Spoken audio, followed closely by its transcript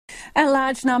A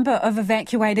large number of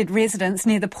evacuated residents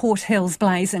near the Port Hills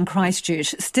blaze in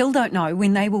Christchurch still don't know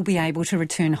when they will be able to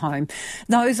return home.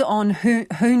 Those on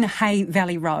Hoon-Hay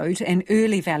Valley Road and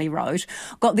Early Valley Road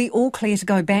got the all clear to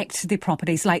go back to their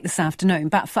properties late this afternoon,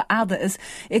 but for others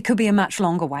it could be a much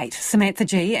longer wait. Samantha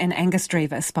G and Angus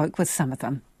Drever spoke with some of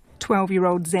them.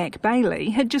 12-year-old Zach Bailey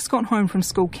had just got home from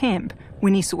school camp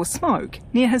when he saw smoke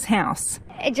near his house.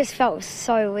 It just felt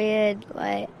so weird,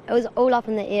 it was all up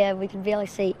in the air, we could barely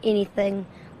see anything.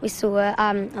 We saw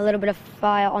a little bit of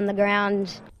fire on the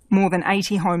ground. More than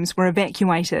 80 homes were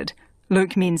evacuated.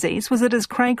 Luke Menzies was at his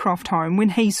Craycroft home when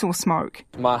he saw smoke.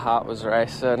 My heart was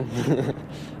racing.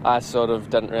 I sort of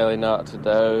didn't really know what to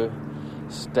do.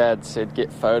 Dad said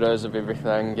get photos of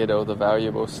everything, get all the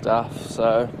valuable stuff,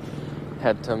 so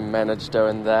had to manage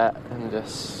doing that and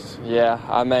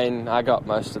I got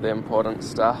most of the important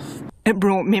stuff. It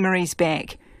brought memories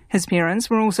back. His parents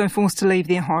were also forced to leave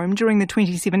their home during the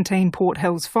 2017 Port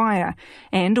Hills fire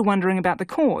and are wondering about the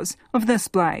cause of this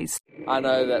blaze. I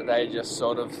know that they just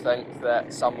sort of think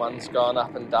that someone's gone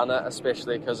up and done it,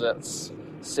 especially because it's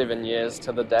 7 years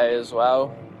to the day as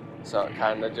well. So it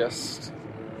kind of just,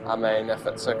 if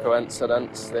it's a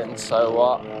coincidence, then so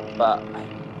what? But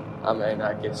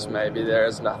I guess maybe there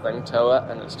is nothing to it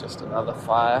and it's just another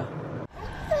fire.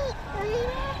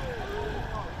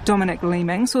 Dominic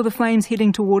Leeming saw the flames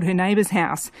heading toward her neighbour's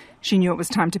house. She knew it was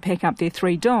time to pack up their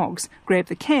 3 dogs, grab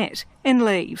the cat and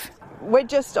leave. We're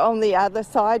just on the other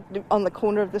side, on the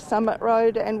corner of the Summit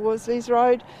Road and Worsley's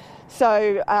Road.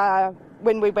 So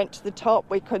when we went to the top,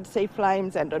 we could see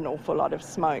flames and an awful lot of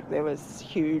smoke. There was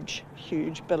huge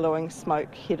billowing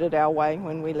smoke headed our way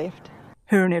when we left.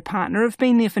 Her and her partner have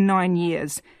been there for 9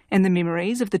 years, and the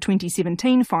memories of the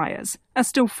 2017 fires are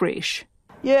still fresh.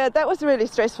 Yeah, that was a really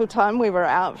stressful time. We were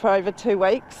out for over 2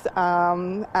 weeks,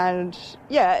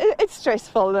 it's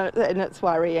stressful and it's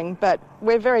worrying, but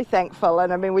we're very thankful.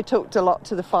 And we talked a lot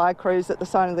to the fire crews at the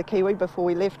Sign of the Kiwi before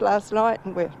we left last night,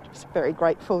 and we're just very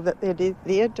grateful that they're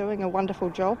there doing a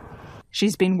wonderful job.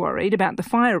 She's been worried about the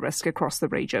fire risk across the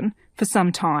region for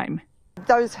some time.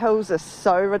 Those hills are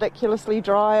so ridiculously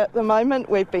dry at the moment.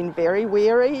 We've been very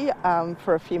wary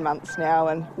for a few months now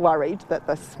and worried that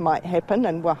this might happen,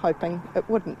 and we're hoping it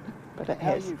wouldn't, but it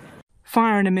has.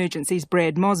 Fire and Emergencies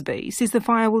Brad Mosby says the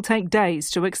fire will take days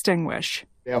to extinguish.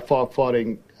 Our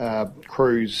firefighting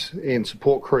crews and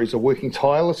support crews are working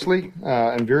tirelessly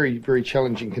in very, very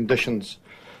challenging conditions.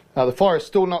 The fire is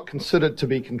still not considered to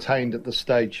be contained at this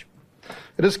stage.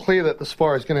 It is clear that this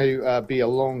fire is going to be a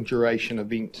long duration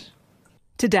event.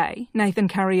 Today, Nathan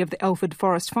Curry of the Alford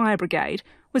Forest Fire Brigade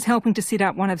was helping to set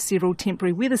up one of several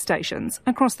temporary weather stations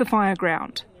across the fire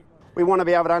ground. We want to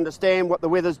be able to understand what the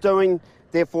weather's doing,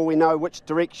 therefore we know which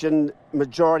direction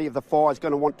majority of the fire is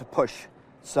going to want to push.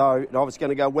 So it's obviously going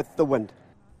to go with the wind.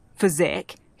 For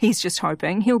Zach, he's just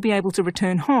hoping he'll be able to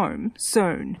return home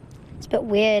soon. It's a bit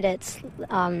weird, it's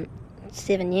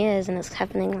 7 years and it's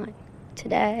happening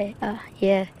today.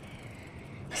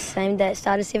 Same day it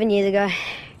started 7 years ago.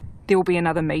 There will be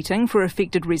another meeting for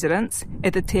affected residents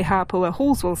at the Te Hapua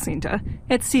Hallswell Centre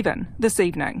at 7 this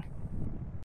evening.